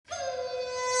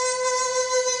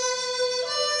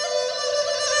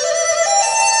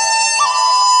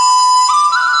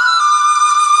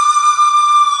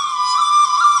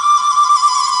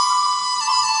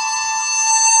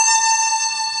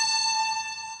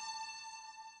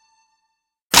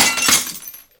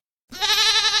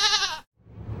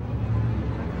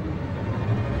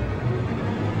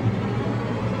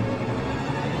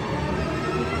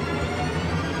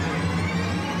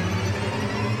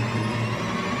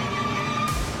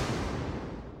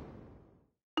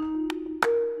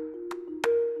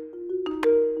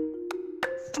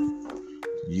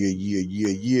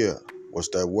Yeah. What's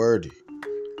that wordy?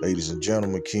 Ladies and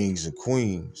gentlemen, kings and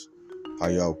queens, how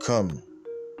y'all coming?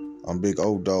 I'm Big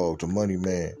O Dog, the money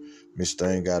man. Mr.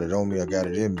 Ain't got it on me, I got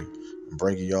it in me. I'm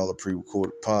bringing y'all a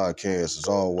pre-recorded podcast as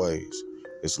always.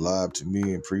 It's live to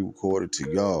me and pre-recorded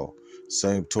to y'all.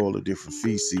 Same toilet, different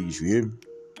feces, you hear me?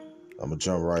 I'm gonna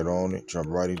jump right on it, jump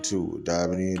right into it,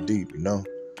 diving in deep, you know?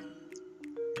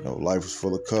 Life is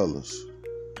full of colors.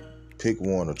 Pick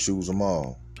one or choose them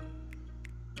all.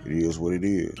 It is what it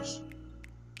is.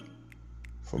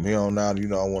 From here on out,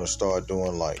 I want to start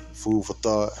doing like food for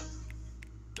thought,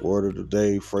 word of the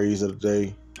day, phrase of the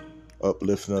day,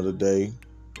 uplifting of the day,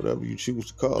 whatever you choose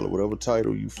to call it, whatever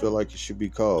title you feel like it should be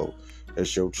called.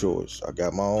 That's your choice. I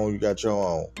got my own, you got your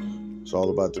own. It's all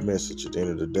about the message at the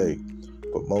end of the day.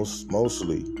 But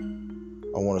mostly,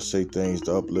 I want to say things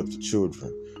to uplift the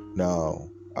children. Now,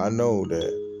 I know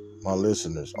that my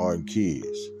listeners aren't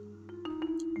kids.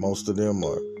 Most of them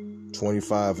are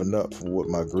 25 and up from what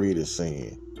my grid is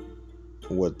saying.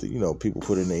 From what people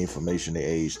put in the information, their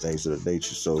age, things of that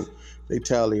nature. So they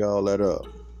tally all that up.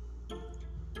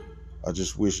 I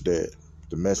just wish that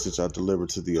the message I deliver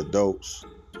to the adults,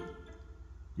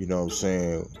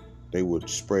 they would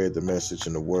spread the message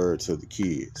and the word to the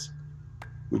kids.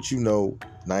 Which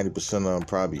 90% of them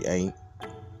probably ain't.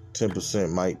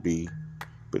 10% might be.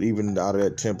 But even out of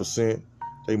that 10%,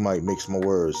 they might mix my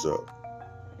words up.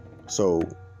 So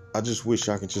I just wish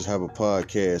I could just have a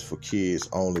podcast for kids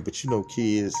only. But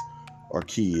kids are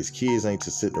kids. Kids ain't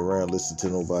just sitting around listening to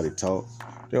nobody talk.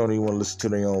 They don't even want to listen to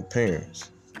their own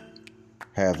parents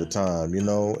half the time,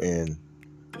 and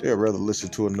they'd rather listen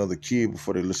to another kid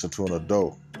before they listen to an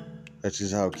adult. That's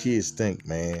just how kids think,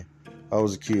 man. I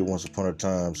was a kid once upon a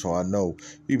time, so I know.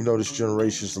 Even though this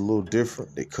generation is a little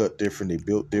different, they cut different, they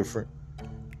built different.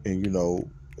 And,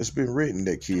 it's been written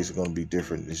that kids are going to be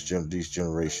different these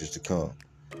generations to come.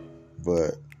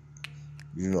 But,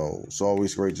 it's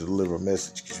always great to deliver a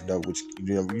message because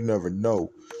you never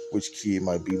know which kid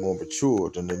might be more mature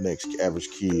than the next average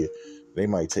kid. They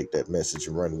might take that message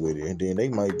and run with it. And then they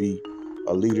might be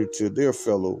a leader to their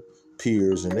fellow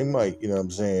peers. And they might,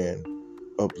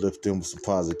 uplift them with some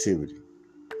positivity.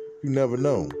 You never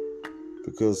know.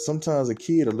 Because sometimes a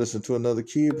kid will listen to another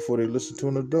kid before they listen to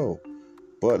an adult.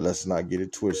 But let's not get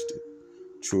it twisted.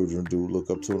 Children do look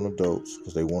up to an adults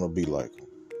because they want to be like them.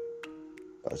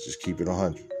 Let's just keep it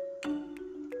 100.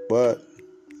 But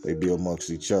they be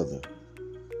amongst each other.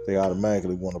 They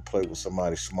automatically want to play with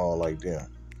somebody small like them.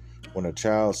 When a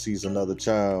child sees another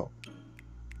child,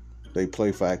 they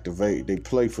play for this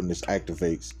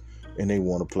activates, and they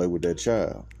want to play with that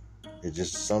child. It's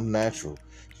just something natural.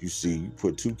 You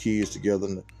put two kids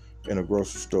together in a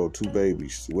grocery store, two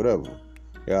babies, whatever.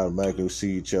 They automatically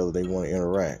see each other. They want to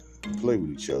interact, play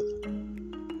with each other.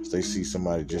 They see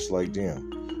somebody just like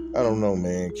them. I don't know,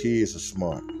 man. Kids are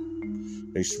smart.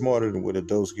 They smarter than what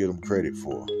adults give them credit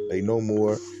for. They know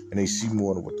more and they see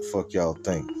more than what the fuck y'all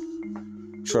think.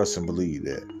 Trust and believe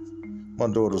that. My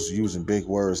daughter's using big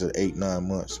words at 8-9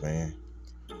 months, man.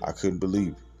 I couldn't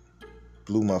believe it.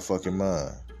 Blew my fucking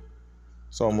mind.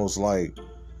 It's almost like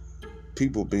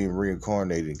people being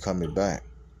reincarnated and coming back.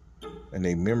 And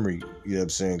their memory,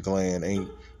 gland they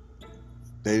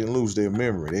didn't lose their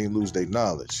memory. They didn't lose their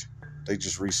knowledge. They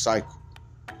just recycle.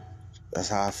 That's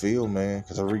how I feel, man.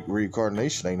 Because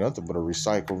reincarnation ain't nothing but a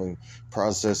recycling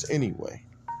process anyway.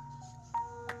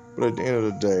 But at the end of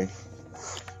the day,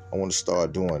 I want to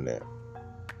start doing that.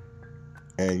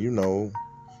 And,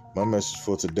 my message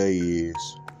for today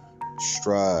is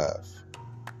strive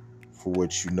for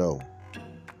what you know.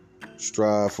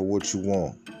 Strive for what you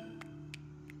want.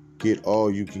 Get all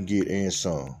you can get and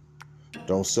some.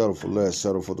 Don't settle for less,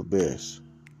 settle for the best.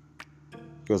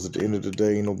 Because at the end of the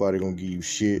day, ain't nobody gonna give you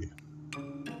shit.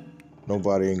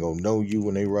 Nobody ain't gonna know you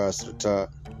when they rise to the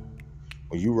top.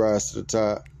 When you rise to the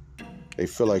top, they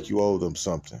feel like you owe them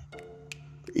something.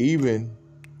 But even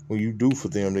when you do for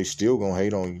them, they still gonna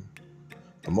hate on you.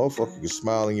 A motherfucker can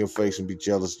smile in your face and be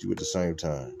jealous of you at the same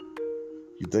time.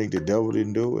 You think the devil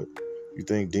didn't do it? You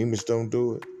think demons don't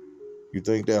do it? You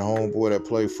think that homeboy that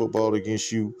played football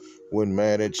against you wasn't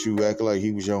mad at you, acting like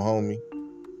he was your homie? You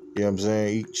know what I'm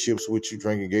saying? Eating chips with you,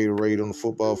 drinking Gatorade on the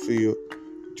football field.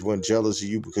 He wasn't jealous of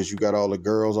you because you got all the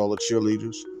girls, all the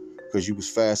cheerleaders, because you was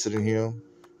faster than him.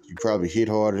 You probably hit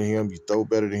harder than him. You throw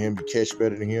better than him. You catch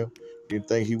better than him. You didn't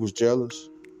think he was jealous?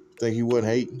 You think he wasn't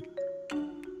hating?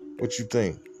 What you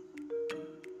think?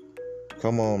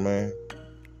 Come on, man.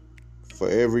 For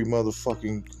every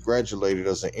motherfucking congratulated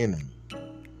as an enemy.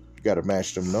 You got to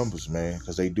match them numbers, man,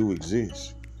 because they do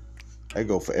exist. They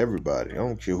go for everybody. I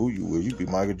don't care who you are. You be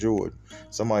Michael Jordan.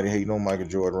 Somebody hating on Michael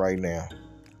Jordan right now.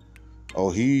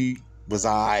 or he was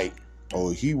alright,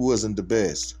 or he wasn't the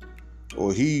best,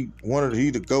 or he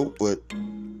the GOAT, but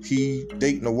he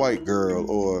dating a white girl,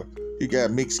 or he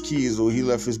got mixed kids, or he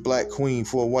left his black queen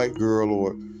for a white girl,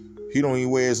 or he don't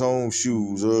even wear his own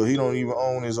shoes, or he don't even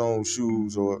own his own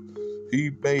shoes, or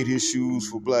he made his shoes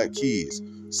for black kids.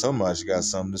 Somebody's got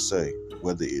something to say,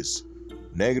 whether it's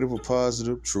negative or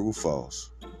positive, true or false.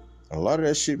 A lot of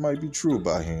that shit might be true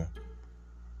about him,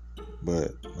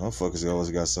 but motherfuckers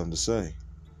always got something to say,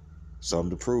 something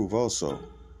to prove also.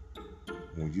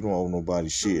 When you don't owe nobody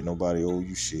shit, nobody owe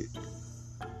you shit.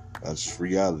 That's just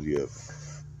reality of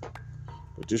it.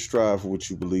 But just strive for what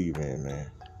you believe in,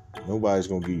 man. Nobody's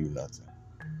gonna give you nothing.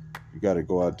 You gotta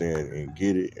go out there and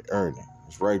get it and earn it.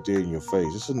 It's right there in your face.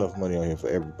 There's enough money out here for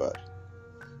everybody.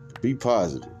 But be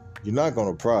positive. You're not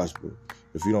gonna prosper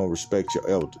if you don't respect your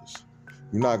elders.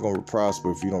 You're not gonna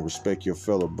prosper if you don't respect your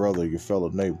fellow brother, your fellow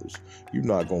neighbors. You're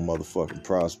not gonna motherfucking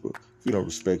prosper if you don't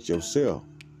respect yourself.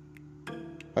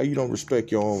 How you don't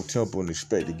respect your own temple and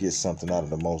expect to get something out of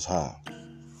the Most High?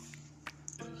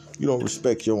 You don't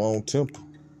respect your own temple.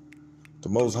 The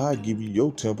Most High give you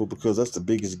your temple because that's the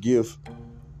biggest gift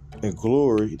and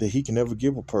glory that He can ever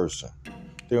give a person.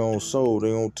 Their own soul,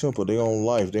 their own temple, their own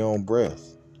life, their own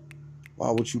breath.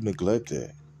 Why would you neglect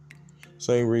that?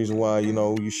 Same reason why,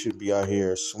 you should be out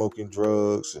here smoking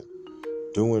drugs and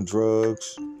doing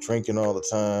drugs, drinking all the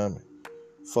time,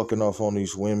 and fucking off on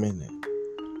these women and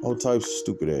all types of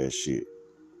stupid ass shit.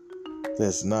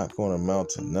 That's not going to amount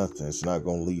to nothing. It's not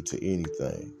going to lead to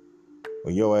anything.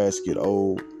 When your ass get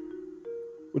old,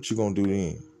 what you going to do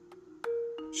then?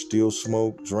 Still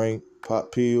smoke, drink,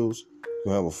 pop pills?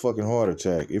 You're going to have a fucking heart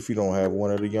attack if you don't have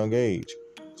one at a young age.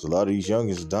 Because a lot of these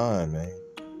youngins dying, man.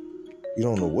 You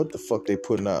don't know what the fuck they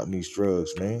putting out in these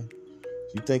drugs, man.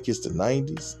 You think it's the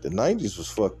 90s? The 90s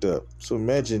was fucked up. So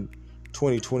imagine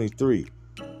 2023.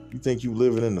 You think you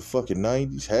living in the fucking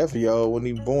 90s? Half of y'all wasn't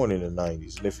even born in the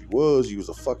 90s. And if you was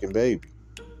a fucking baby.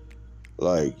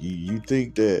 Like, you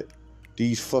think that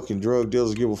these fucking drug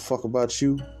dealers give a fuck about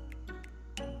you?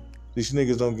 These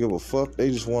niggas don't give a fuck.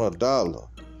 They just want $1.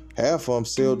 Half of them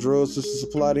sell drugs just to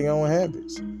supply their own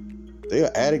habits. They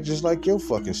are addicts just like your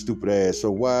fucking stupid ass.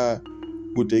 So why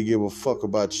would they give a fuck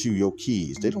about you, your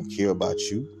kids? They don't care about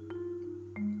you.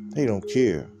 They don't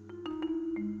care.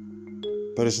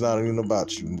 But it's not even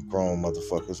about you grown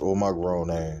motherfuckers or my grown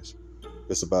ass.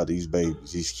 It's about these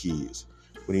babies, these kids.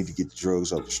 We need to get the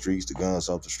drugs off the streets, the guns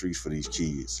off the streets for these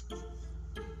kids.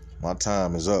 My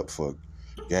time is up for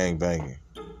gangbanging,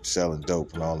 selling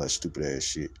dope and all that stupid ass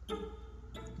shit.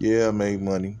 Yeah, I made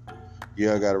money.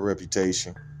 Yeah, I got a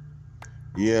reputation.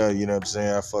 Yeah, you know what I'm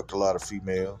saying? I fucked a lot of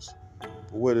females.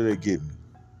 But where did they get me?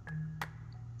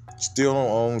 Still don't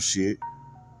own shit.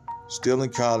 Still in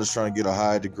college trying to get a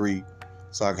higher degree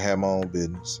so I can have my own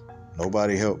business.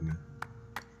 Nobody helped me.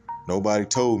 Nobody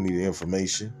told me the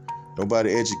information.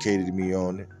 Nobody educated me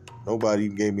on it. Nobody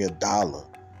even gave me $1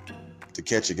 to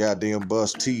catch a goddamn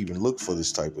bus to even look for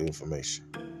this type of information.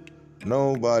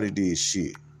 Nobody did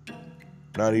shit.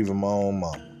 Not even my own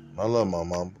mama. I love my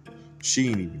mama. She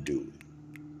didn't even do it.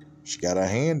 She got her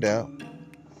hand out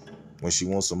when she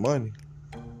wants some money.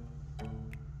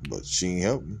 But she ain't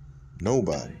help me.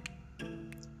 Nobody.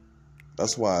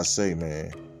 That's why I say,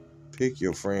 man, pick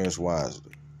your friends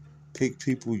wisely. Pick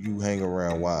people you hang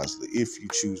around wisely if you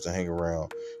choose to hang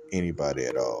around anybody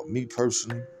at all. Me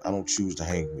personally, I don't choose to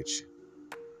hang with you.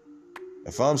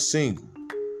 If I'm single,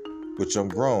 which I'm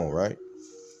grown, right?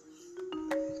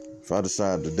 If I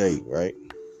decide to date, right?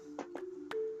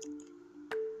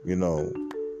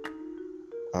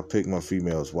 I pick my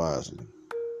females wisely.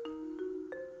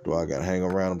 Do I gotta hang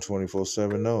around them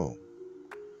 24/7? No.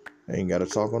 I ain't gotta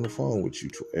talk on the phone with you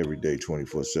every day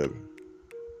 24/7.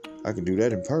 I can do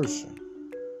that in person.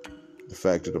 The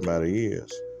fact of the matter is,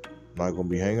 I'm not gonna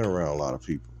be hanging around a lot of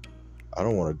people. I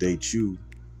don't want to date you,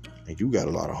 and you got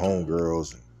a lot of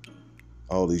homegirls and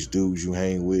all these dudes you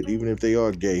hang with. Even if they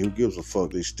are gay, who gives a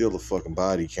fuck? They still a fucking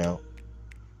body count.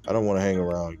 I don't want to hang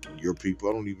around your people.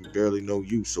 I don't even barely know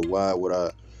you, so why would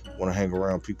I want to hang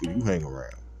around people you hang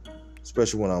around?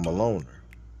 Especially when I'm a loner.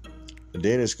 And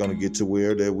then it's going to get to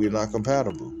where that we're not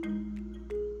compatible.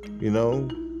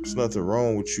 There's nothing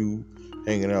wrong with you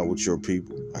hanging out with your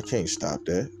people. I can't stop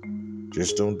that.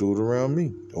 Just don't do it around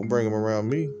me. Don't bring them around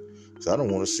me. Because I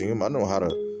don't want to see them. I know how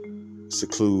to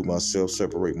seclude myself,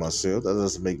 separate myself. That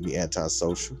doesn't make me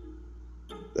antisocial.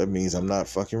 That means I'm not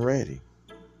fucking ready.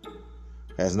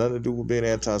 Has nothing to do with being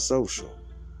antisocial.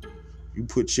 You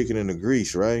put chicken in the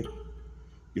grease, right?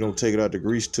 You don't take it out the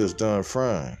grease till it's done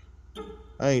frying.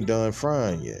 I ain't done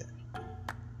frying yet.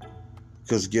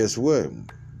 Because guess what?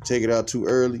 Take it out too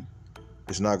early,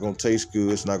 It's not going to taste good.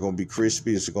 It's not going to be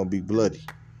crispy. It's going to be bloody.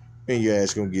 And your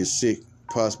ass going to get sick,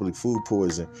 possibly food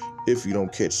poison, if you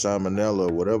don't catch salmonella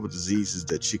or whatever diseases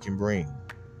that chicken bring.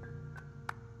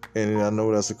 And I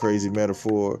know that's a crazy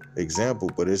metaphor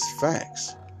example, but it's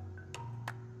facts.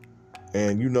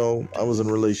 And, you know, I was in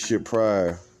a relationship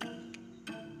prior,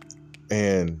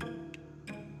 and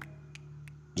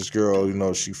this girl, you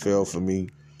know, she fell for me.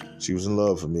 She was in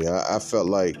love with me. I felt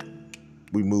like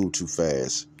we moved too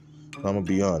fast. I'm going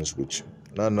to be honest with you.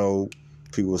 And I know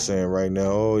people are saying right now,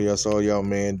 oh, that's all y'all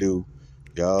men do.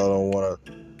 Y'all want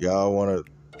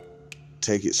to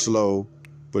take it slow.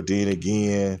 But then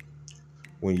again,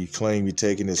 when you claim you're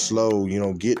taking it slow, you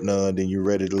don't get none, then you're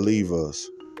ready to leave us.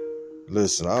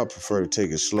 Listen, I prefer to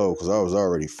take it slow because I was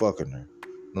already fucking her.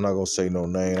 I'm not going to say no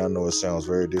name. I know it sounds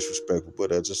very disrespectful, but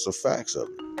that's just the facts of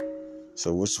it.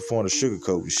 So what's the point of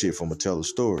sugarcoating shit if I'm going to tell a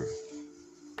story?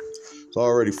 It's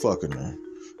already fucking her,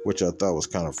 which I thought was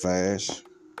kind of fast.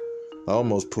 I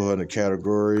almost put her in the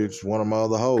category as one of my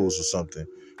other hoes or something.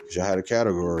 Because you had a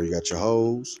category. You got your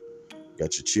hoes, you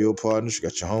got your chill partners, you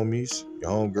got your homies, your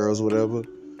homegirls, whatever.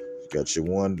 You got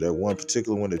that one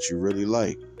particular one that you really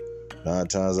like. 9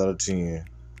 times out of 10,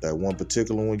 that one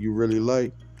particular one you really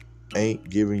like ain't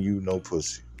giving you no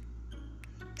pussy.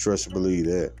 Trust and believe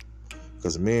that.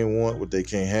 Because men want what they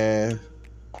can't have,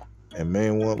 and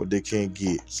men want what they can't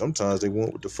get. Sometimes they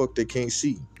want what the fuck they can't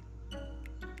see.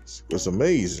 It's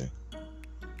amazing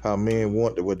how men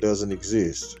want what doesn't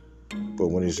exist. But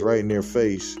when it's right in their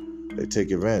face, they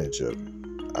take advantage of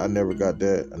it. I never got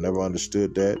that. I never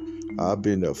understood that. I've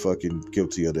been fucking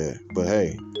guilty of that. But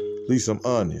hey, at least I'm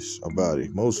honest about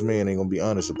it. Most men ain't gonna be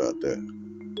honest about that.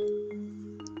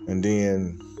 And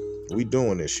then we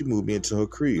doing it. She moved me into her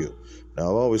crib. Now,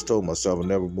 I've always told myself I'll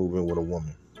never move in with a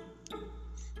woman.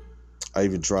 I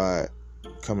even tried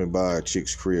coming by a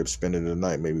chick's crib, spending the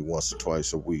night maybe once or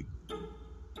twice a week.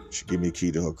 She give me a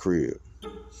key to her crib.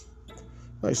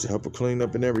 I used to help her clean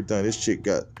up and everything.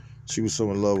 She was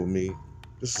so in love with me.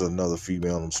 This is another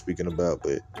female I'm speaking about,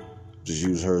 but just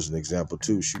use her as an example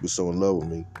too. She was so in love with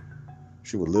me.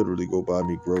 She would literally go buy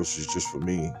me groceries just for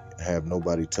me and have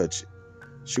nobody touch it.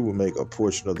 She would make a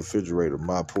portion of the refrigerator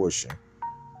my portion,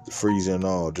 the freezer and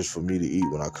all, just for me to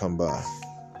eat when I come by,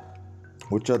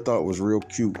 which I thought was real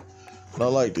cute. And I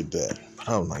liked it that. But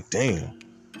I'm like, damn,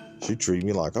 she treat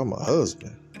me like I'm a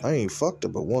husband. I ain't fucked her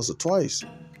but once or twice.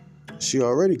 She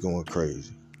already going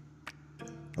crazy.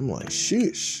 I'm like,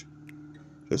 shish.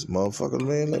 This motherfucker,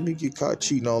 man, let me get caught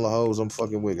cheating on the hoes I'm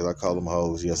fucking with. 'Cause I call them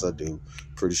hoes. Yes, I do.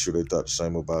 Pretty sure they thought the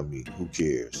same about me. Who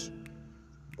cares?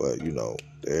 But, you know,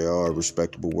 there are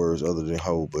respectable words other than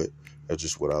hoe, but that's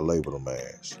just what I label them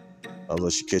as.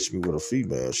 Unless she catch me with a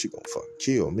female, she gonna fucking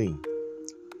kill me.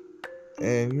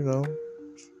 And, you know,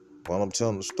 while I'm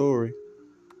telling the story,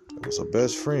 it was her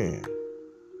best friend.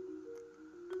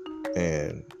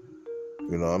 And,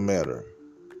 you know, I met her.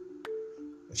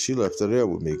 And she left her there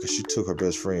with me because she took her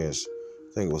best friend's,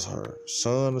 I think it was her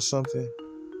son or something,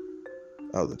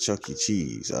 out of Chuck E.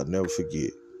 Cheese. I'll never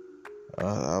forget.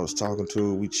 I was talking to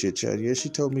her, we chit-chatted. Yeah, she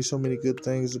told me so many good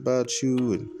things about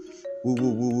you and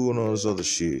woo-woo-woo-woo and all this other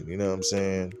shit. You know what I'm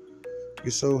saying?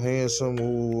 You're so handsome,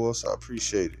 woo-woo-woo, so I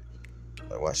appreciate it.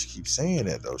 Like, why she keep saying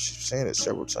that, though? She's saying it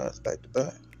several times back to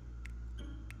back.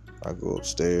 I go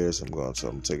upstairs, I'm going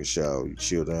to take a shower, you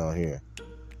chill down here. You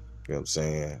know what I'm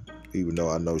saying? Even though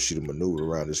I know she'd have maneuvered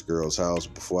around this girl's house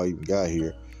before I even got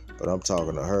here, but I'm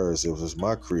talking to her as if it's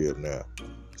my crib now.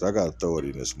 Cause I got authority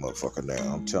in this motherfucker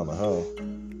now. I'm telling her,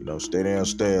 you know, stay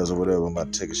downstairs or whatever. I'm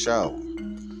about to take a shower.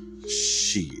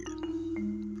 Shit.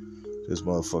 This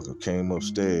motherfucker came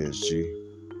upstairs, G.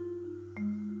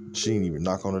 She didn't even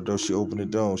knock on the door. She opened the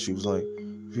door and she was like,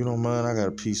 if you don't mind, I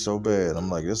gotta pee so bad. I'm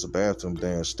like, there's a bathroom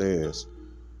downstairs.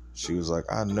 She was like,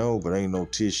 I know, but ain't no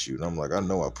tissue. And I'm like, I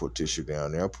know I put tissue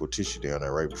down there. I put tissue down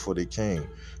there right before they came.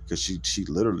 Because she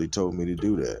literally told me to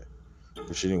do that.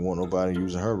 But she didn't want nobody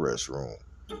using her restroom.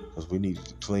 Because we needed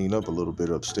to clean up a little bit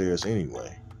upstairs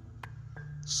anyway.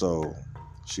 So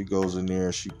she goes in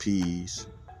there, she pees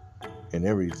and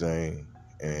everything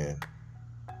and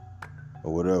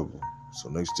or whatever. So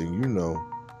next thing you know,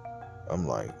 I'm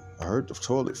like, I heard the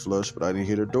toilet flush, but I didn't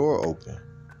hear the door open.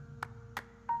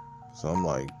 So I'm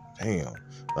like, damn.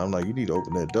 And I'm like, you need to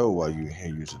open that door while you're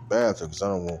here using the bathroom because I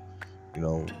don't want, you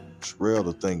know, Sherelle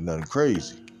to think nothing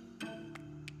crazy.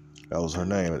 That was her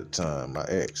name at the time, my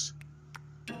ex.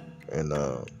 And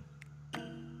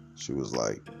she was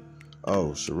like,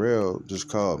 oh, Sherelle just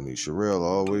called me. Sherelle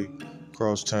all the way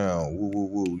across town. Woo, woo,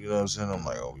 woo. You know what I'm saying? I'm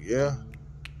like, oh, yeah?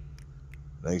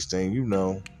 Next thing you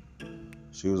know,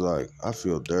 she was like, I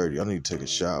feel dirty. I need to take a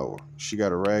shower. She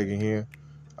got a rag in here.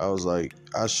 I was like,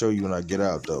 I'll show you when I get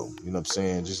out, though. You know what I'm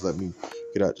saying? Just let me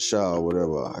get out the shower or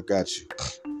whatever. I got you.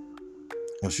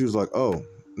 And she was like, oh,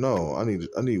 no, I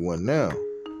need one now.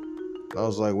 And I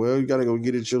was like, well, you got to go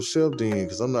get it yourself then,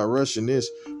 because I'm not rushing this.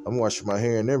 I'm washing my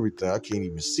hair and everything. I can't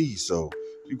even see, so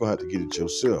you're going to have to get it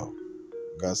yourself.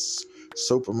 Got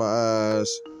soap in my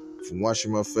eyes from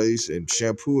washing my face and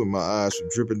shampoo in my eyes from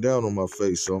dripping down on my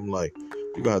face. So I'm like,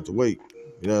 you're going to have to wait.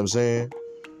 You know what I'm saying?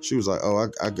 She was like, oh,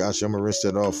 I got you. I'm going to rinse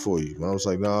that off for you. And I was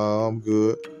like, nah, I'm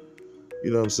good.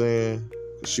 You know what I'm saying?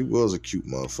 She was a cute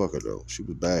motherfucker, though. She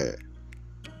was bad.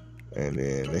 And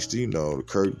then next thing you know, the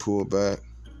curtain pulled back.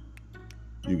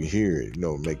 You can hear it,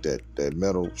 make that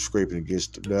metal scraping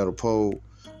against the metal pole,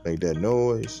 make that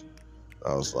noise.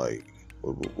 I was like,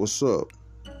 what's up?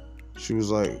 She was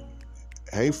like,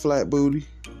 hey, flat booty.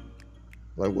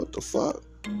 Like, what the fuck?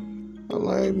 I'm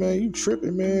like, man, you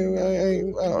tripping, man.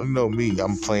 I don't know me.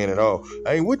 I'm playing it off.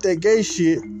 I ain't with that gay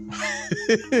shit.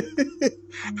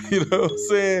 You know what I'm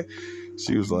saying?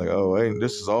 She was like, oh, hey,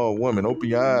 this is all women. Open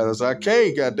your eyes. I was like, I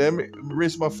can't, goddammit.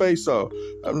 Rinse my face off.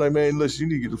 I'm like, man, listen,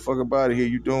 you need to get the fuck up out of here.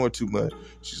 You're doing too much.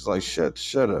 She's like, shut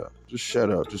up. Just shut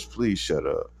up. Just please shut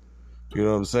up. You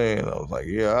know what I'm saying? I was like,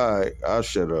 yeah, all right, I'll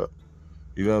shut up.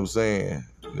 You know what I'm saying?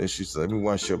 And then she said, let me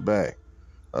wash your back.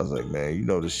 I was like, man, you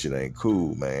know this shit ain't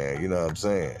cool, man. You know what I'm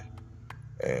saying?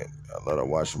 And I let her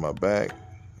wash my back.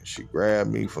 And she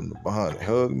grabbed me from the behind and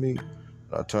hugged me.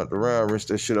 And I turned around, rinsed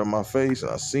that shit on my face,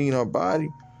 and I seen her body.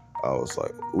 I was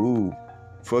like, ooh,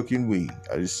 fucking we.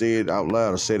 I just said it out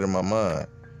loud. I said it in my mind.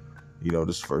 You know,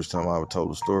 this is the first time I ever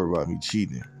told a story about me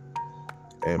cheating.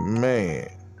 And man,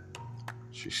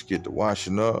 she skipped the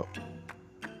washing up,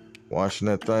 washing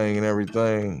that thing and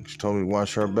everything. She told me to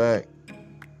wash her back.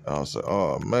 I was like,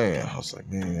 oh man. I was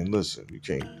like, man, listen, you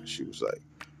can't. She was like,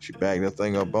 she bagged that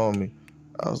thing up on me.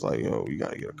 I was like, yo, you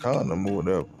gotta get a condom or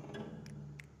whatever.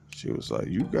 She was like,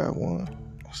 you got one?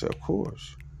 I said, of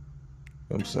course.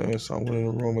 You know what I'm saying? So I went in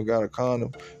the room and got a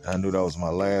condom. And I knew that was my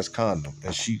last condom.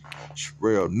 And she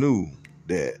real knew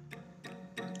that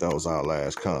was our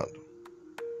last condom.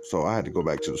 So I had to go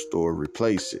back to the store and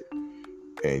replace it.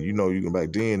 And you can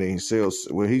back then they didn't sell.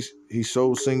 Well, he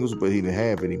sold singles, but he didn't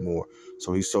have any more.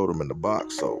 So he sold them in the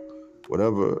box. So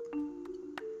whatever,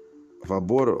 if I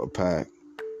bought a pack,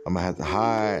 I'm gonna have to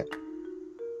hide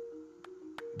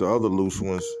the other loose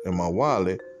ones in my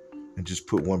wallet and just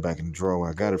put one back in the drawer where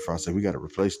I got it from. I said, we got to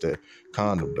replace that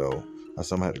condom though. I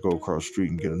said, I'm gonna have to go across the street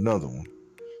and get another one.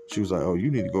 She was like, oh, you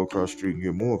need to go across the street and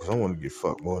get more because I want to get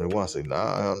fucked more than once. I said,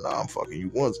 nah, I'm fucking you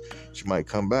once. She might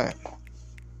come back.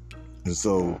 And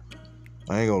so,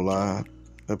 I ain't gonna lie,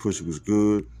 that pussy was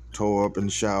good, tore up in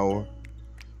the shower,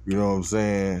 you know what I'm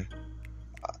saying?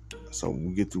 So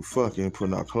we get through fucking,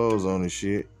 putting our clothes on and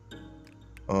shit.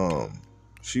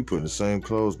 She putting the same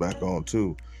clothes back on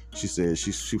too. She said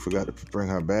she forgot to bring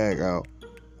her bag out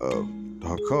of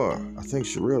her car. I think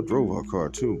Sherelle drove her car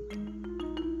too.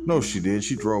 No, she did.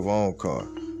 She drove her own car.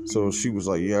 So she was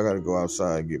like, yeah, I gotta go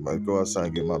outside and get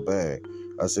my bag.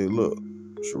 I said, look,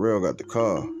 Sherelle got the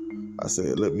car. I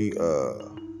said, let me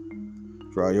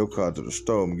drive your car to the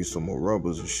store and get some more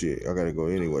rubbers and shit. I gotta go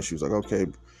anyway. She was like, okay,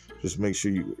 just make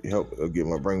sure you help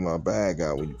bring my bag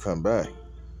out when you come back.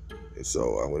 And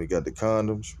so I went and got the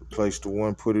condoms, replaced the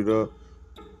one, put it up.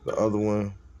 The other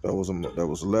one that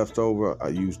was left over, I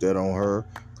used that on her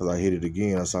because I hit it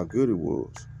again. That's how good it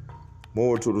was.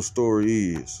 More to the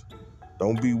story is,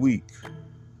 don't be weak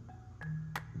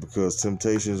because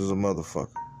Temptations is a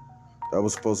motherfucker. That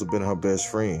was supposed to have been her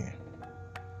best friend.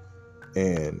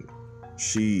 And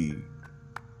she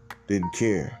didn't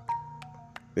care.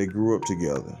 They grew up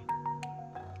together.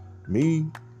 Me,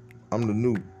 I'm the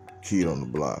new kid on the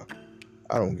block.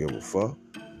 I don't give a fuck.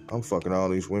 I'm fucking all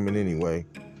these women anyway.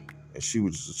 And she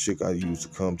was just a chick I used to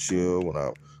come chill when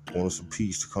I wanted some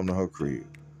peace to come to her crib.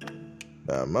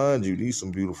 Now, mind you, these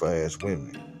some beautiful ass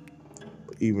women.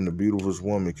 But even the beautifulest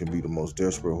woman can be the most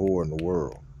desperate whore in the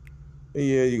world. And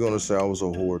yeah, you're gonna say I was a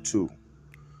whore too.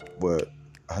 But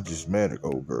I just met an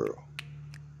old girl.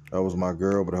 That was my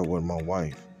girl, but that wasn't my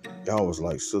wife. Y'all was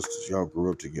like sisters. Y'all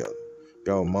grew up together.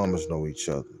 Y'all mamas know each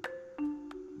other.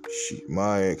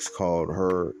 My ex called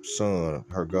her son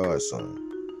her godson.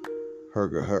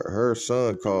 Her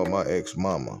son called my ex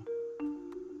mama.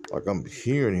 Like I'm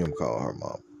hearing him call her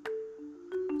mama.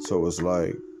 So it's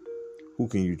like, who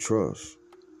can you trust?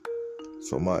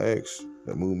 So my ex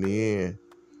that moved me in,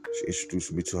 she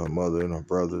introduced me to her mother and her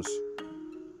brothers.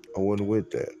 I wasn't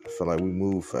with that. I felt like we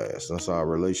moved fast. That's how our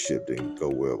relationship didn't go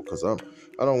well because I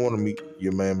don't want to meet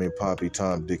your mammy, Poppy,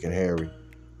 Tom, Dick, and Harry.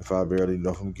 if I barely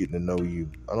know if I'm getting to know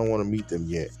you? I don't want to meet them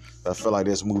yet. I feel like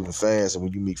that's moving fast. And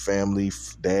when you meet family,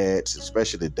 dads,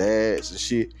 especially the dads and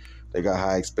shit, they got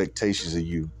high expectations of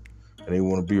you. And they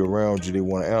want to be around you. They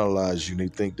want to analyze you. And they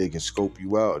think they can scope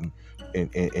you out and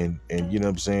you know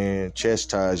what I'm saying,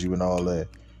 chastise you and all that.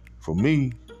 For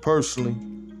me, personally,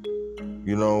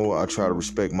 you know, I try to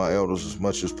respect my elders as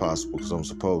much as possible because I'm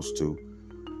supposed to.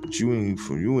 But you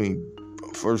ain't,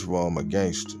 first of all, I'm a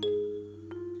gangster.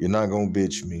 You're not going to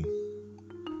bitch me.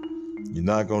 You're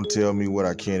not going to tell me what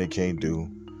I can and can't do.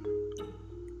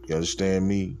 You understand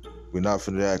me? We're not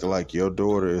finna act like your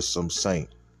daughter is some saint.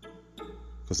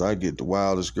 Because I get the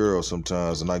wildest girls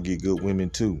sometimes, and I get good women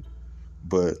too.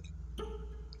 But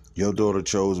your daughter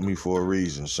chose me for a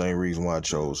reason. Same reason why I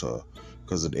chose her.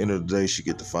 Because at the end of the day, she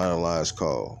get the finalized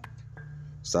call.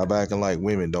 Stop acting like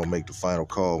women don't make the final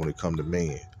call when it come to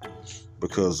men.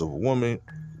 Because if a woman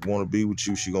want to be with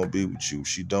you, she gonna be with you.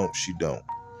 She don't, she don't.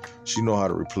 She know how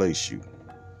to replace you.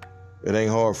 It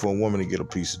ain't hard for a woman to get a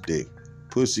piece of dick.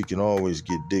 Pussy can always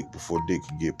get dick before dick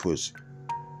can get pussy.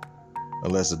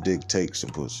 Unless a dick takes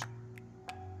some pussy.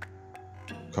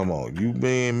 Come on,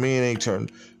 men ain't turning,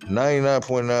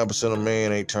 99.9% of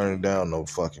men ain't turning down no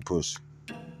fucking pussy.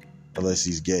 Unless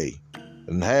he's gay.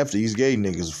 And half these gay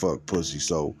niggas fuck pussy,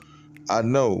 so I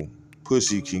know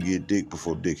pussy can get dick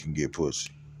before dick can get pussy.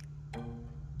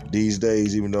 These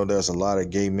days, even though there's a lot of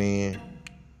gay men,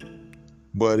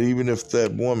 but even if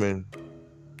that woman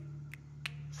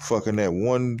fucking that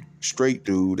one straight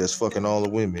dude that's fucking all the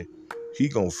women, he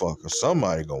gonna fuck her.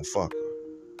 Somebody gonna fuck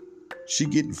her. She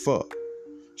getting fucked.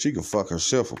 She can fuck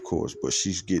herself, of course, but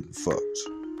she's getting fucked.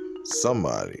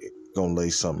 Somebody gonna lay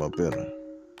something up in her.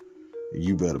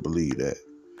 You better believe that.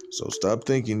 So stop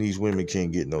thinking these women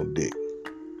can't get no dick.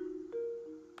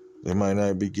 They might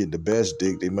not be getting the best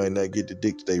dick. They might not get the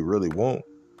dick that they really want.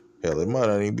 Hell, it might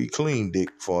not even be clean dick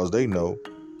as far as they know.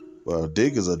 But a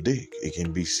dick is a dick. It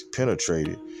can be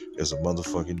penetrated as a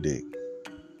motherfucking dick.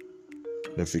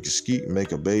 And if it can skeet and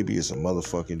make a baby, it's a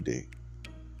motherfucking dick.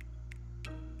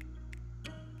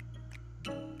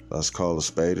 Let's call a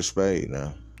spade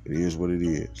now. It is what it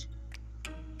is.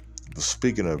 But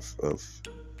speaking of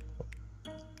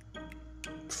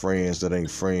friends that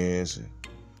ain't friends and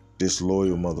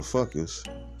disloyal motherfuckers,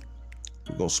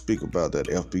 we're going to speak about that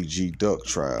FBG Duck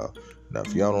trial. Now,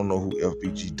 if y'all don't know who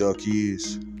FBG Duck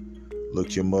is,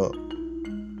 look him up.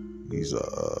 He's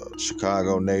a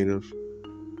Chicago native,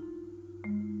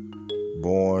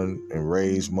 born and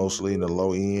raised mostly in the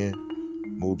low end,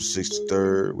 moved to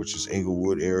 63rd, which is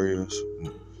Inglewood areas,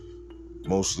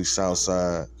 mostly south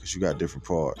side, because you got different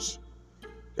parts.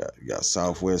 You got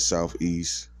southwest,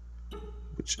 southeast,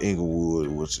 which Inglewood,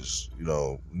 which is, you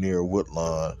know, near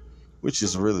Woodlawn, which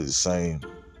is really the same.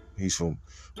 He's from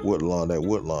Woodlawn, that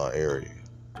Woodlawn area.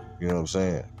 You know what I'm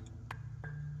saying?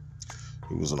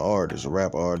 He was an artist, a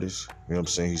rap artist. You know what I'm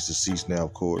saying? He's deceased now,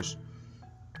 of course.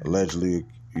 Allegedly,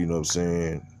 you know what I'm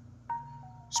saying,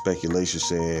 speculation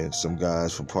saying some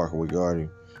guys from Parkway Garden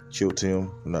killed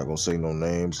him. I'm not going to say no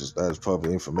names. That's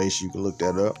public information. You can look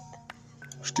that up.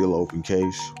 Still open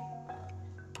case.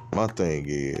 My thing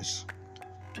is,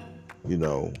 you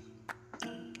know,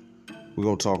 we're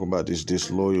going to talk about this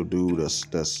disloyal dude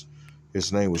that's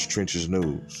his name was Trenches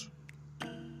News.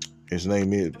 His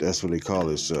name is, that's what they call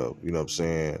himself, you know what I'm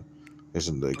saying?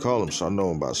 They call him, so I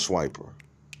know him by Swiper.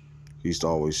 He used to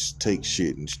always take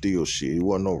shit and steal shit. He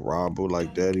wasn't no robber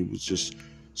like that. He was just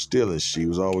stealing shit. He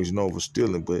was always known for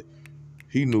stealing, but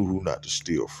he knew who not to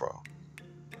steal from.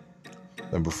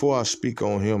 And before I speak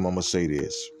on him, I'm going to say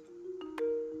this.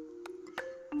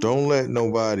 Don't let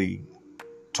nobody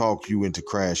talk you into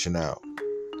crashing out.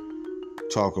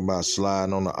 Talking about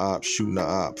sliding on the op, shooting the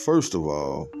op. First of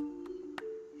all,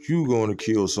 you going to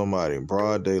kill somebody in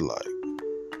broad daylight,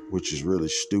 which is really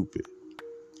stupid.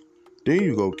 Then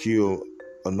you go kill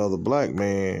another black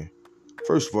man.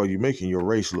 First of all, you're making your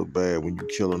race look bad when you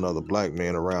kill another black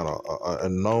man around a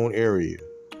known area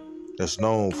that's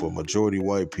known for majority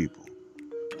white people,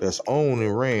 that's owned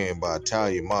and ran by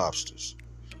Italian mobsters.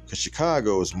 Because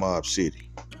Chicago is mob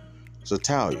city. It's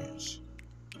Italians.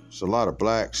 It's a lot of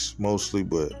blacks mostly,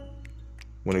 but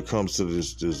when it comes to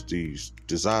these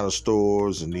designer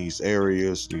stores and these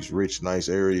areas, these rich, nice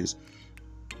areas,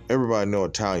 everybody know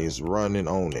Italians run and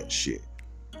own that shit.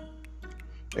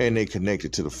 And they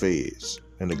connected to the feds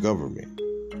and the government.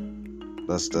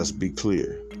 Let's be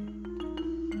clear.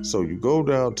 So you go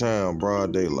downtown,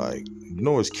 broad daylight, you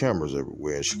know it's cameras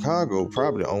everywhere. In Chicago,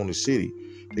 probably the only city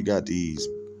that got these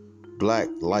black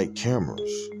light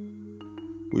cameras,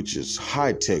 which is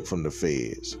high tech from the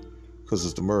feds, because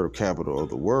it's the murder capital of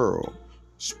the world,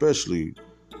 especially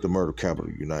the murder capital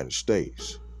of the United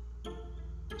States.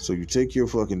 So you take your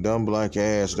fucking dumb black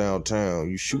ass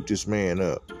downtown, you shoot this man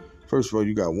up. First of all,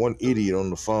 you got one idiot on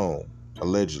the phone,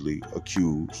 allegedly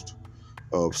accused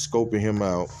of scoping him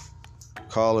out,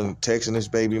 texting his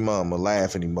baby mama,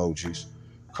 laughing emojis,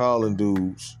 calling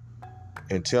dudes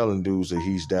and telling dudes that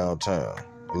he's downtown,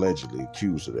 allegedly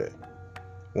accused of that.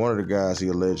 One of the guys he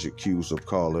allegedly accused of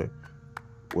calling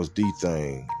was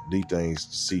D-Thing. D-Thing's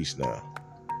deceased now.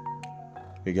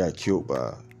 He got killed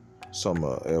by some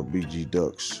LBG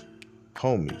Duck's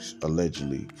homies,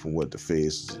 allegedly, from what the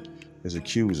feds is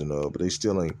accusing of, but they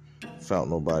still ain't found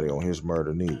nobody on his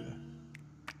murder neither.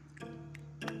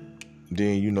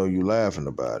 Then you laughing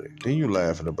about it. Then you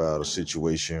laughing about a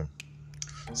situation.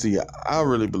 See, I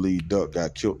really believe Duck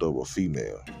got killed over a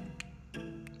female.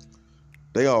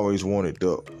 They always wanted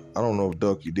Duck. I don't know if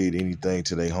Duck did anything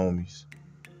to their homies,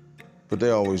 but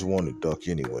they always wanted Duck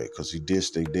anyway, because he did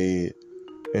stay dead,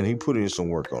 and he put in some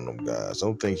work on them guys. I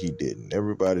don't think he didn't.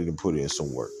 Everybody done put in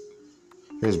some work.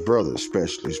 His brother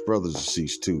especially. His brother's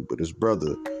deceased too, but his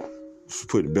brother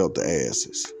put the belt to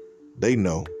asses. They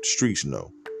know. The streets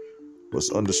know.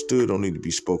 What's understood don't need to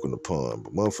be spoken upon,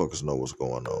 but motherfuckers know what's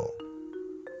going on.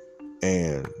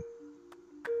 And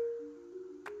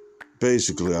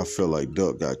basically, I feel like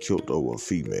Duck got killed over a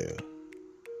female.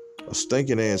 A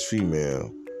stinking ass female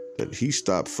that he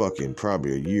stopped fucking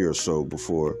probably a year or so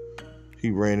before he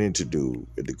ran into dude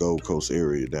at the Gold Coast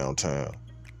area downtown.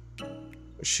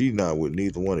 She not with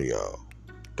neither one of y'all.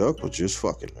 Duck was just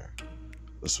fucking her.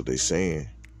 That's what they saying.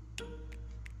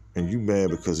 And you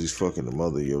mad because he's fucking the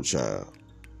mother of your child.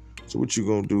 So what you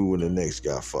gonna do when the next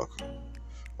guy fuck her?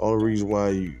 Only reason why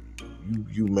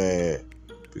you mad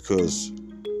because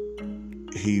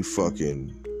he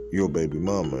fucking your baby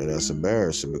mama, and that's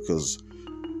embarrassing because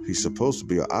he's supposed to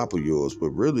be an op of yours,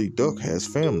 but really Duck has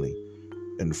family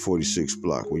in the 46th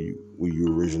block where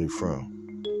you originally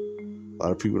from. A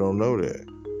lot of people don't know that.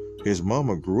 His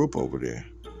mama grew up over there.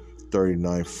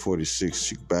 39, 46,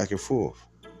 she back and forth.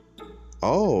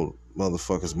 All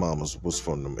motherfuckers' mamas was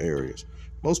from them areas.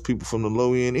 Most people from the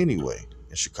low end anyway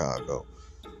in Chicago.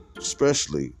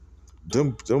 Especially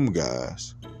them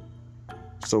guys.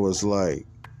 So it's like,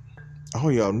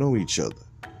 all y'all know each other.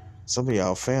 Some of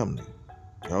y'all family.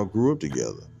 Y'all grew up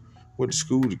together. Went to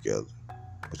school together.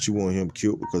 But you want him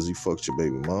killed because he fucked your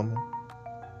baby mama?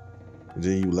 And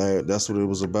then you laugh. That's what it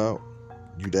was about?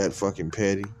 You that fucking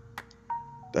petty?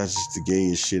 That's just the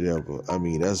gayest shit ever. I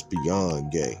mean, that's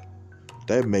beyond gay.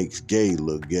 That makes gay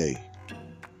look gay.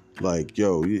 Like,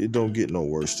 yo, it don't get no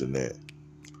worse than that.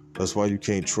 That's why you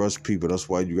can't trust people. That's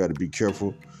why you got to be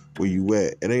careful where you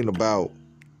at. It ain't about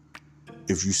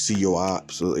if you see your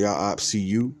ops or your ops see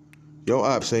you. Your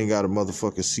ops ain't got to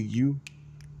motherfucker see you.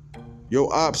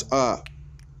 Your ops op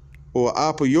or an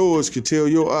op of yours can tell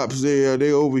your ops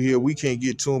they over here. We can't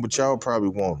get to them, but y'all probably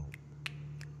want them.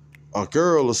 A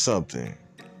girl or something.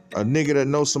 A nigga that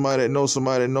knows somebody that knows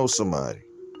somebody that knows somebody.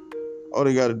 All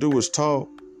they got to do is talk.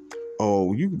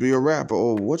 Oh, you could be a rapper.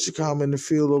 Oh, what you call in the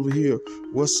field over here?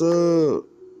 What's up?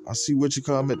 I see what you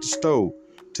call at the stove.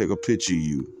 Take a picture of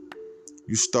you.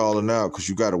 You stalling out because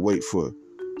you got to wait for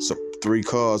 3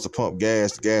 cars to pump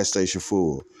gas, the gas station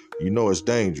full. You know it's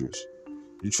dangerous.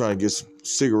 You trying to get some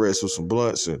cigarettes or some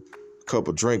blunts and a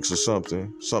couple drinks or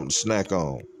something to snack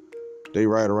on. They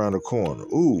right around the corner.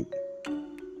 Ooh.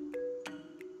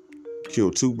 Kill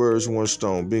 2 birds with 1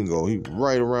 stone. Bingo. He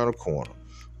right around the corner.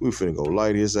 We finna go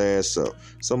light his ass up.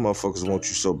 Some motherfuckers want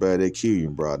you so bad they kill you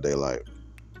in broad daylight.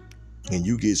 And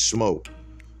you get smoked.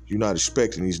 You're not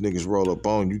expecting these niggas roll up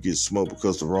on you. You get smoked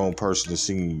because the wrong person is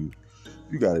seeing you.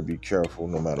 You gotta be careful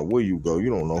no matter where you go. You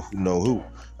don't know who.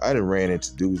 I done ran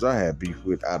into dudes I had beef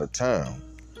with out of town.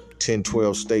 10,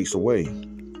 12 states away.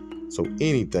 So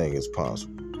anything is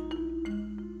possible.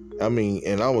 I mean,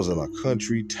 and I was in a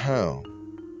country town.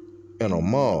 In a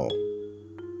mall.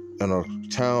 In a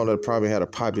town that probably had a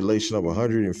population of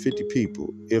 150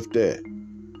 people, if that.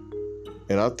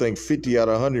 And I think 50 out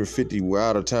of 150 were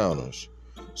out of towners.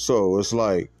 So it's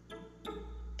like,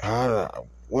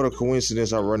 what a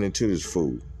coincidence I run into this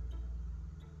fool.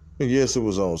 And yes, it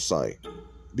was on site.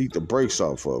 Beat the brakes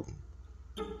off of him.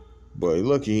 But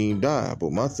lucky he ain't died.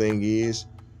 But my thing is,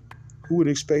 who would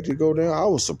expect to go down? I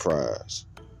was surprised.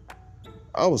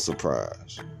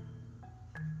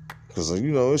 Because,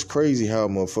 it's crazy how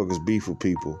motherfuckers beef with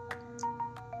people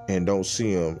and don't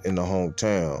see them in the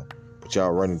hometown. But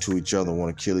y'all run into each other and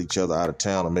want to kill each other out of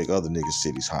town and make other niggas'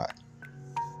 cities hot.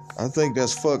 I think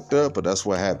that's fucked up, but that's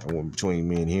what happened between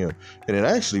me and him. And it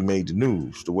actually made the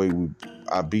news, the way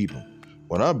I beat him.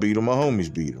 When I beat him, my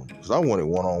homies beat him. Because I wanted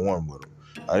one-on-one with him.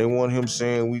 I didn't want him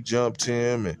saying we jumped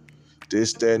him and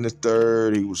this, that, and the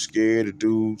third. He was scared of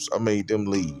dudes. I made them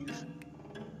leave.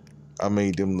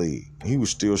 He was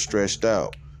still stretched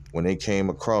out when they came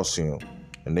across him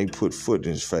and they put foot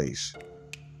in his face,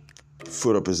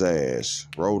 foot up his ass,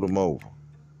 rolled him over.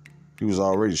 He was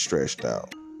already stretched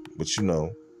out. But we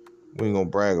ain't gonna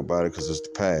brag about it because it's the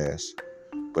past.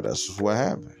 But that's just what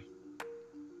happened.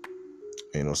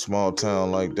 In a small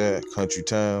town like that, country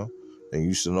town, they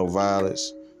used to know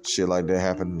violence. Shit like that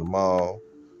happened in the mall.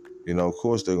 Of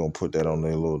course they're gonna put that on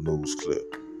their little news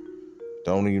clip.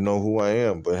 Don't even know who I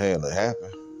am, but hell, it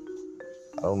happened.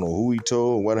 I don't know who he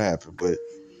told, what happened, but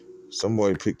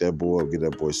somebody pick that boy up, get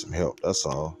that boy some help. That's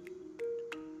all.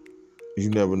 You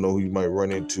never know who you might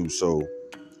run into. So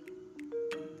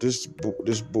these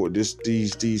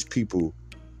people,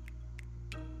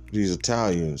 these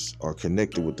Italians are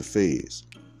connected with the feds.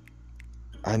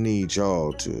 I need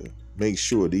y'all to make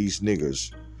sure these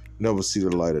niggas never see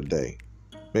the light of day.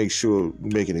 Make sure we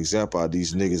make an example out of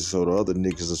these niggas so the other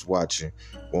niggas that's watching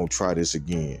won't try this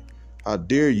again. How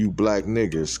dare you black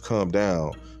niggas come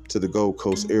down to the Gold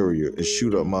Coast area and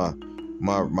shoot up my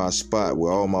spot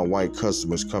where all my white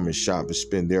customers come and shop and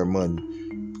spend their money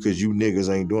because you niggas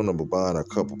ain't doing nothing but buying a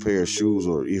couple pair of shoes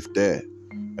or if that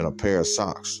and a pair of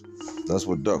socks. That's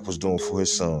what Duck was doing for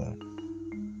his son.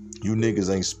 You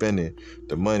niggas ain't spending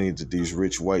the money that these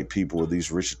rich white people or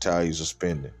these rich Italians are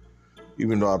spending.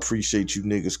 Even though I appreciate you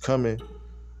niggas coming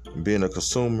and being a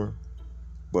consumer,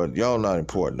 but y'all not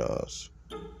important to us.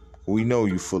 We know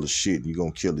you full of shit and you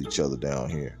gonna kill each other down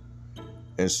here.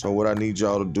 And so what I need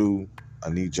y'all to do, I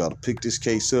need y'all to pick this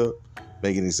case up,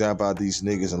 make an example out of these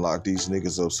niggas and lock these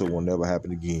niggas up so it will never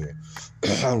happen again.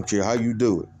 I don't care how you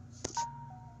do it.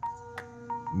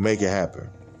 Make it happen.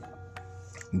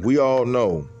 We all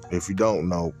know, if you don't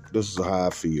know, this is how I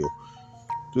feel.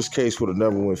 This case would have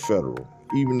never went federal.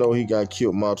 Even though he got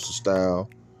killed mobster style,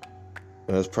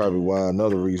 and that's probably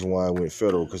another reason why it went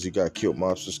federal, because he got killed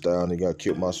mobster style, and he got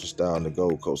killed mobster style in the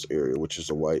Gold Coast area, which is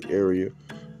a white area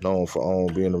known for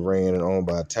being ran and owned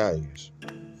by Italians.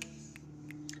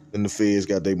 And the feds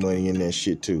got their money in that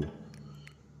shit too.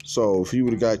 So if he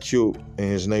would have got killed in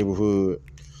his neighborhood,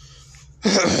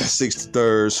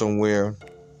 63rd somewhere,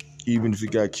 even if he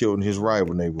got killed in his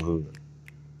rival neighborhood,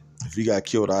 if he got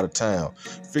killed out of town,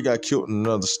 if he got killed in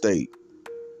another state,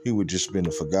 he would just been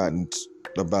a forgotten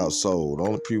about soul. The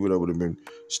only people that would have been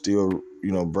still,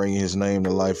 bringing his name to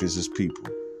life is his people.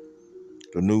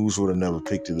 The news would have never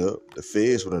picked it up. The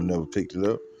feds would have never picked it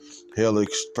up. Hell, it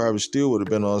probably still would have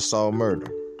been unsolved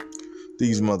murder.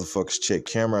 These motherfuckers check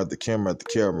camera after camera after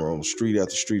camera on street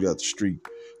after street after street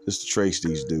just to trace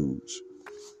these dudes.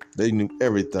 They knew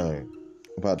everything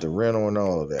about the rental and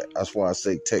all of that. That's why I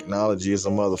say technology is a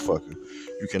motherfucker.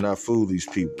 You cannot fool these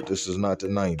people. This is not the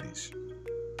 90s.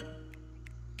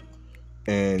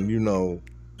 And,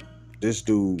 this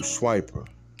dude, Swiper,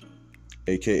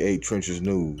 a.k.a. Trenches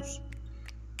News,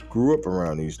 grew up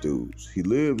around these dudes. He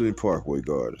lived in Parkway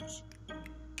Gardens.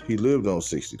 He lived on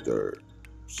 63rd.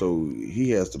 So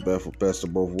he has the best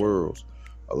of both worlds.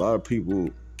 A lot of people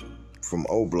from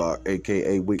O-Block,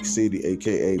 a.k.a. Wick City,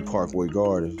 a.k.a. Parkway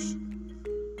Gardens,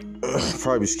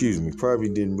 probably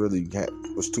didn't really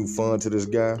was too fun to this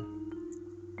guy.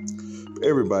 But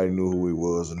everybody knew who he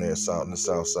was in the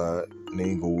South Side, in the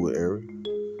Inglewood area.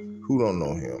 Who don't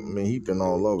know him? I mean, he's been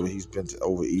all over. He's been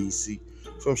over EC.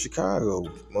 From Chicago.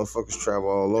 Motherfuckers travel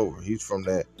all over. He's from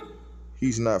that.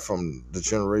 He's not from the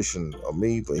generation of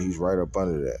me, but he's right up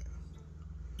under that.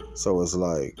 So it's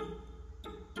like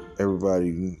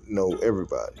everybody know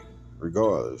everybody,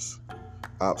 regardless.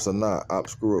 Ops or not,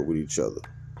 ops grew up with each other.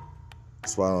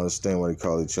 That's why I don't understand why they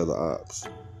call each other ops.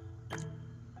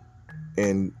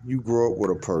 And you grow up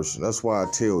with a person. That's why I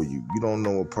tell you, you don't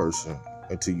know a person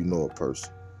until you know a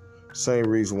person. Same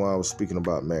reason why I was speaking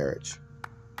about marriage.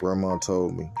 Grandma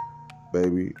told me,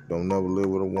 baby, don't never live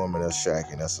with a woman that's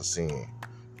shacking. That's a sin.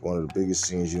 One of the biggest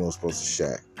sins, you're not supposed to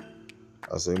shack.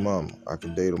 I say, Mama, I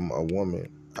can date a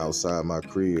woman outside my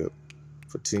crib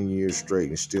for 10 years straight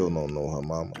and still don't know her,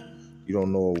 Mama. You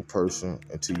don't know a person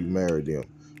until you marry them.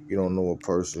 You don't know a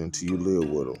person until you live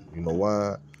with them. You know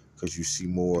why? Because you see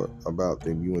more about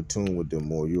them. You in tune with them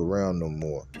more. You around them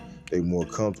more. They more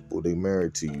comfortable. They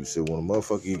married to you. So when a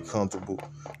motherfucker get comfortable,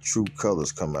 true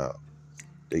colors come out.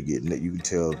 You can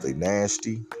tell if they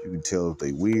nasty. You can tell if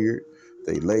they weird.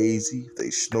 They lazy. They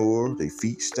snore. They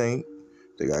feet stink.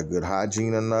 They got good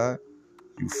hygiene or not.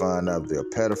 You find out if they're a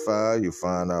pedophile. You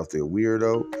find out if they're a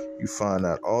weirdo. You find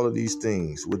out all of these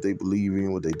things, what they believe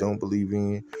in, what they don't believe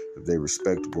in, if they're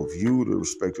respectable of you, they're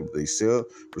respectable of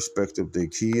themselves, respectable of their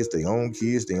kids, their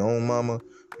own mama.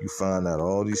 You find out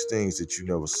all these things that you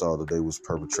never saw that they was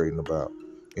perpetrating about.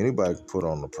 Anybody can put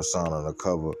on the persona and the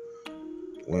cover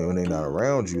when they're not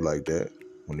around you like that.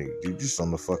 When you're just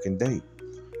on the fucking date.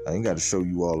 I ain't got to show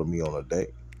you all of me on a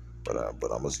date. But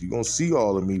you gonna see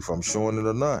all of me if I'm showing it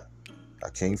or not. I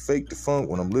can't fake the funk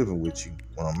when I'm living with you,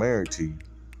 when I'm married to you.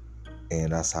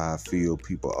 And that's how I feel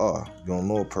people are. You don't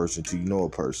know a person till you know a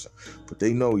person. But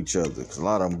they know each other, because a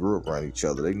lot of them grew up around each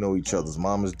other. They know each other's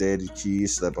mamas, daddies,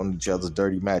 kids, slept on each other's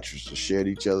dirty mattresses, shared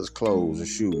each other's clothes and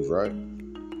shoes, right?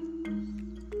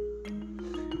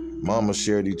 Mamas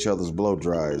shared each other's blow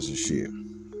dryers and shit.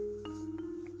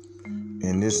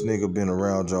 And this nigga been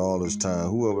around y'all all this time.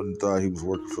 Whoever thought he was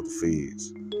working for the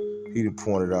feds? He done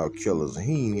pointed out killers, and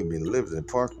he ain't even been living in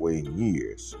Parkway in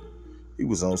years. He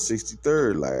was on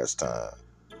 63rd last time.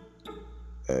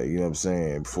 You know what I'm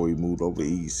saying? Before he moved over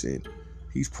east, and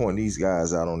he's pointing these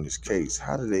guys out on this case.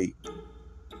 How did he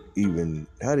even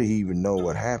know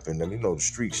what happened? I mean, you know, the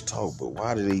streets talk, but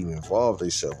why did they even involve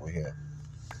themselves with him?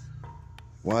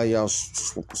 Why y'all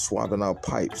swapping out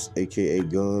pipes, aka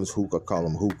guns, hookah? I call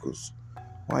them hookahs.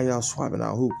 Why y'all swapping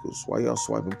out hookahs? Why y'all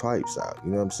swiping pipes out?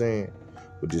 You know what I'm saying?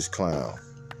 With this clown.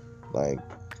 Like,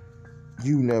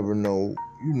 you never know.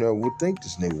 You never would think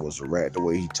this nigga was a rat the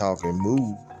way he talk and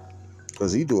move.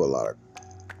 Because he do a lot of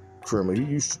criminal. He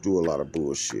used to do a lot of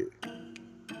bullshit.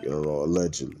 You know,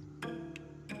 allegedly.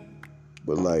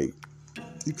 But, like,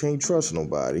 you can't trust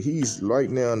nobody. He's right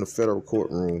now in the federal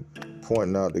courtroom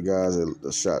pointing out the guys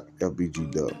that shot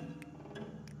FBG Duck.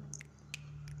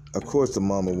 Of course, the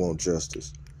mama want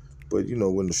justice. But, you know,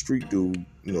 when the street dude,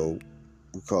 you know,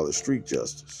 we call it street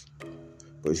justice.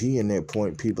 But he in there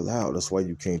pointing people out. That's why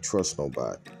you can't trust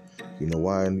nobody. You know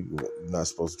why you're not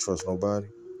supposed to trust nobody?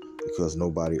 Because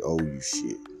nobody owe you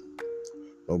shit.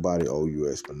 Nobody owe you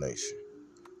explanation.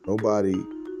 Nobody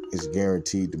is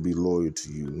guaranteed to be loyal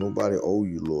to you. Nobody owe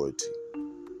you loyalty.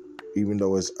 Even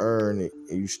though it's earned,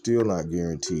 you still not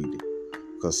guaranteed it.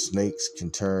 Because snakes can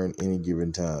turn any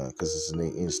given time. Because it's in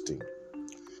their instinct.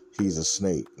 He's a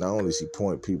snake. Not only is he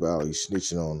pointing people out, he's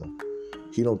snitching on them.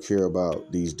 He don't care about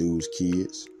these dudes'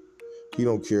 kids. He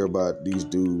don't care about these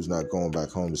dudes not going back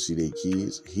home to see their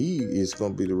kids. He is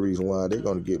going to be the reason why they're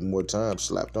going to get more time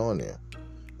slapped on them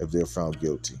if they're found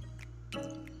guilty.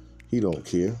 He don't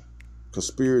care.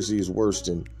 Conspiracy is worse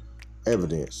than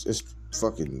evidence. It's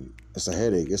a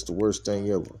headache. It's the worst thing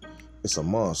ever. It's a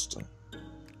monster.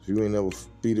 If you ain't ever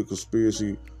beat a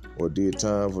conspiracy or did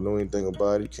time for knowing anything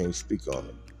about it, you can't speak on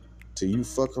it. Till you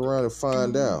fuck around and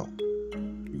find out,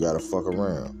 you gotta fuck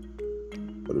around.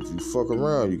 But if you fuck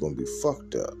around, you're gonna be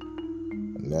fucked up.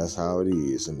 And that's how it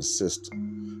is in the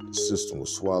system. The system will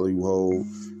swallow you whole,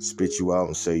 spit you out,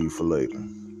 and save you for later.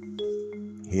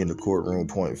 He in the courtroom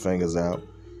pointing fingers out.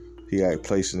 He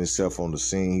placing himself on the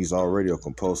scene. He's already a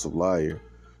compulsive liar.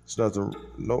 It's nothing.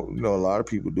 No, you know, a lot of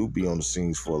people do be on the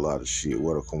scenes for a lot of shit.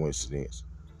 What a coincidence.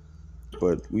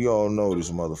 But we all know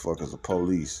this motherfucker's the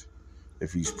police.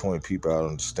 If he's pointing people out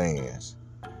on the stands,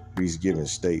 if he's giving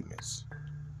statements,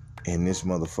 and this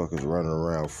motherfucker's running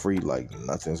around free like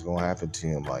nothing's gonna happen to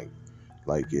him,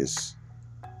 like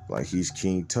he's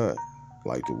King Tut,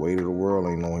 like the weight of the world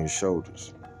ain't on his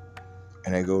shoulders.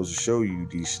 And that goes to show you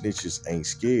these snitches ain't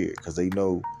scared, because they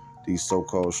know these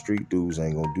so-called street dudes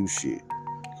ain't gonna do shit,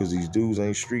 because these dudes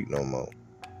ain't street no more.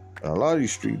 And a lot of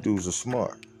these street dudes are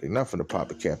smart. They're not finna pop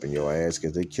a cap in your ass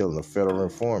because they killing a federal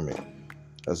informant.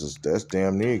 That's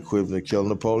damn near equivalent to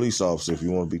killing a police officer if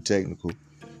you want to be technical.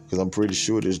 Because I'm pretty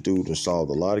sure this dude has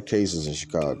solved a lot of cases in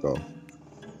Chicago.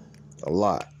 A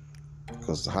lot.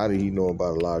 Because how did he know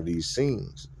about a lot of these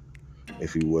scenes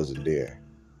if he wasn't there?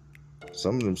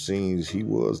 Some of them scenes he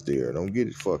was there. Don't get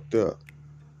it fucked up.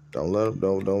 Don't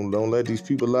let these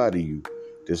people lie to you.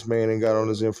 This man ain't got on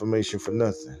his information for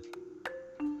nothing.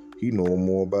 He know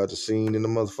more about the scene than the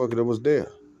motherfucker that was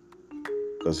there.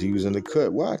 Because he was in the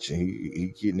cut watching.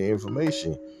 He getting the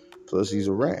information. Plus, he's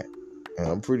a rat. And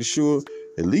I'm pretty sure,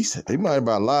 at least, they might have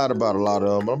lied about a lot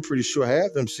of them, but I'm pretty sure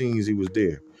half them scenes he was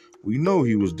there. We know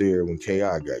he was there when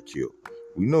K.I. got killed.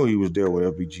 We know he was there when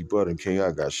FBG Butter and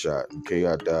K.I. got shot. And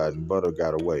K.I. died and Butter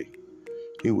got away.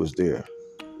 He was there.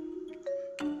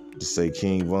 To say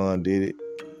King Von did it,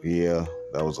 yeah,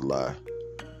 that was a lie.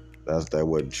 That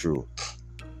wasn't true.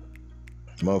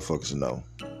 Motherfuckers know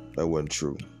that wasn't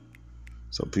true.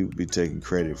 So people be taking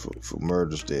credit for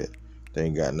murders that they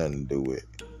ain't got nothing to do with.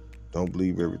 Don't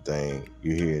believe everything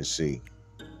you hear and see.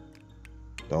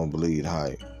 Don't believe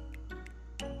hype,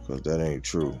 because that ain't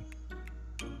true.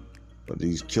 But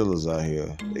these killers out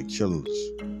here, they killers.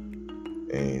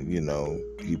 And, you know,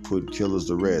 he put killers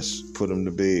to rest, put them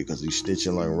to bed, because he's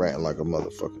snitching like ratting like a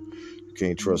motherfucker. You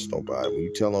can't trust nobody. When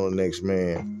you tell on the next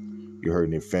man, you're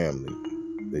hurting their family,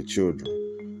 their children.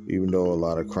 Even though a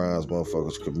lot of crimes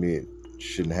motherfuckers commit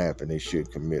shouldn't happen, they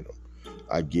should commit them.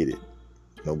 I get it.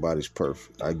 Nobody's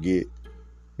perfect. I get,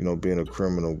 being a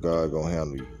criminal, God gonna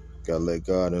handle you. Gotta let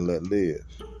God and let live.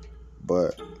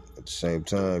 But at the same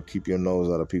time, keep your nose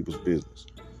out of people's business.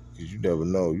 Because you never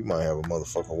know. You might have a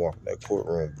motherfucker walk in that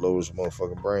courtroom, blow his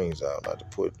motherfucking brains out. Not to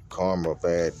put the karma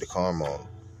on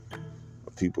them.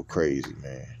 But people crazy,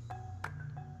 man.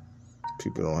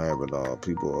 People don't have it all.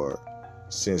 People are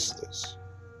senseless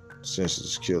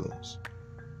killers.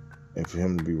 And for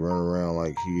him to be running around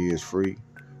like he is free,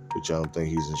 which I don't think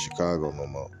he's in Chicago no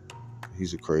more.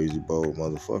 He's a crazy, bold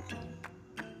motherfucker.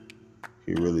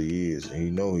 He really is, and he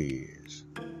know he is.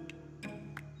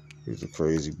 He's a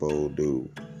crazy, bold dude.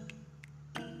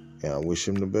 And I wish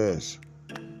him the best.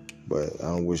 But I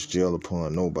don't wish jail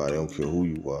upon nobody. I don't care who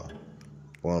you are.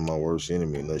 One of my worst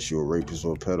enemies, unless you're a rapist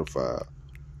or a pedophile.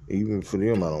 Even for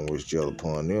them, I don't wish jail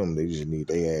upon them. They just need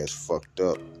their ass fucked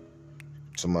up.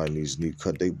 Somebody needs to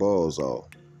cut their balls off.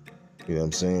 You know what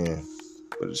I'm saying?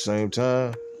 But at the same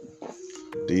time,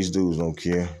 these dudes don't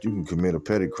care. You can commit a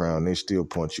petty crime, they still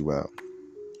punch you out.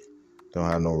 Don't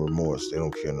have no remorse. They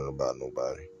don't care nothing about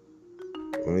nobody.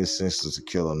 When it's senseless to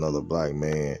kill another black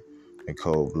man in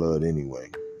cold blood anyway.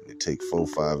 They take 4 or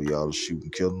 5 of y'all to shoot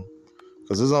and kill them.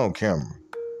 Because it's on camera.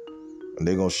 And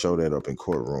they're going to show that up in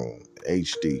courtroom.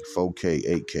 HD,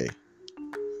 4K, 8K.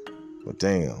 But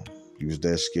damn, you was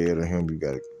that scared of him, you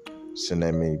got to send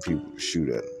that many people to shoot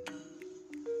at him.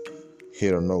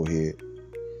 Hit or no hit.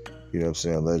 You know what I'm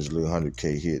saying? Allegedly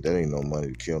 100K hit. That ain't no money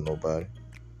to kill nobody.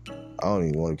 I don't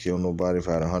even want to kill nobody if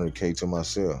I had 100K to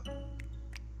myself.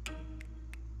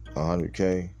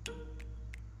 100K.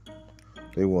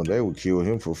 They would kill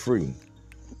him for free.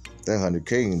 That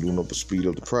 100K ain't doing up to speed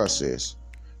up the process.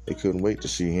 They couldn't wait to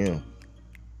see him.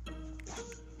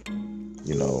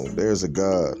 There's a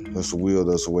God. That's the will,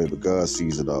 that's the way, but God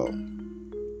sees it all.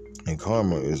 And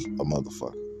karma is a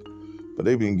motherfucker. But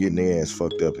they been getting their ass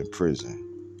fucked up in prison.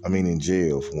 In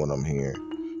jail from what I'm hearing.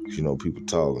 People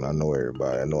talking. I know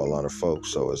everybody. I know a lot of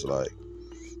folks. So it's like,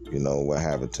 what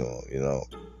happened to them?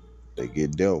 They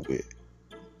get dealt with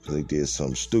because they did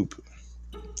something stupid.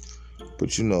 But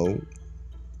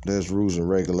there's rules and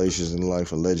regulations in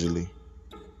life, allegedly.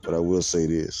 But I will say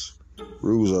this.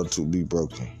 Rules are to be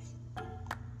broken.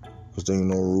 Because there ain't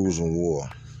no rules in war.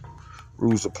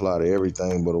 Rules apply to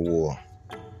everything but a war.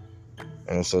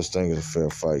 Ain't no such thing as a fair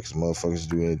fight. Because motherfuckers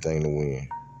do anything to win.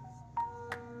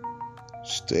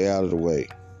 Stay out of the way.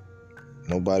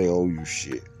 Nobody owe you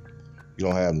shit. You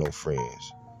don't have no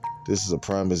friends. This is a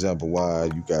prime example why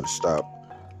you got to stop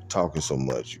talking so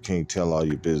much. You can't tell all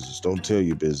your business. Don't tell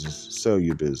your business. Sell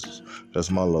your business. That's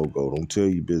my logo. Don't tell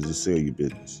your business. Sell your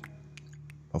business.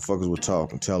 Motherfuckers will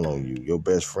talk and tell on you. Your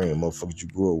best friend, motherfuckers you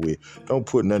grew up with. Don't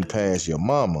put nothing past your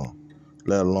mama,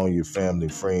 let alone your family,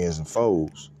 friends, and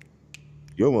foes.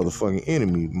 Your motherfucking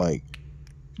enemy might.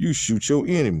 You shoot your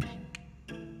enemy.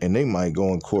 And they might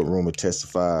go in courtroom and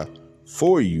testify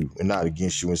for you and not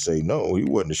against you and say, no, he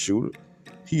wasn't a shooter.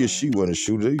 He or she wasn't a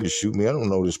shooter. They just shoot me. I don't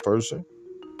know this person.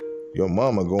 Your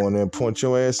mama go in there and point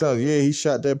your ass out. Yeah, he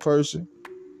shot that person.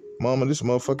 Mama, this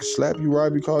motherfucker slap you,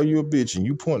 rob you, call you a bitch, and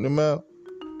you point them out.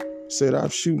 Said I'm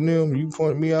shooting them. You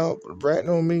point me out, ratting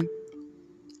on me.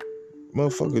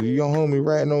 Motherfucker, your homie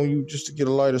ratting on you just to get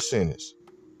a lighter sentence.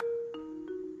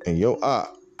 And your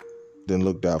op then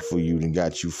looked out for you and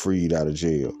got you freed out of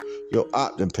jail. Your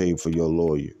op then paid for your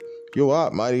lawyer. Your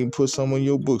op might even put some on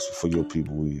your books before your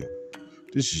people will.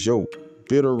 This is your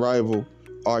bitter rival,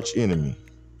 arch enemy.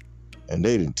 And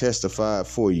they done testified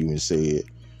for you and said,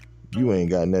 you ain't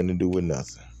got nothing to do with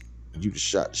nothing. You just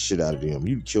shot the shit out of them.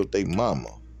 You killed their mama.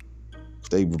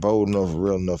 They were bold enough,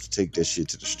 real enough to take that shit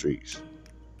to the streets.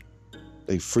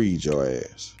 They freed your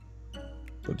ass.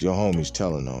 But your homies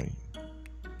telling on you.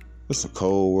 It's a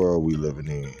cold world we living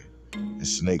in. And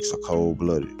snakes are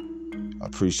cold-blooded. I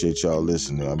appreciate y'all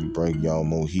listening. I'll be bringing y'all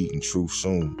more heat and truth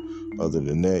soon. Other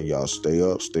than that, y'all stay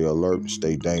up, stay alert, and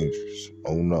stay dangerous.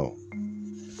 Oh no.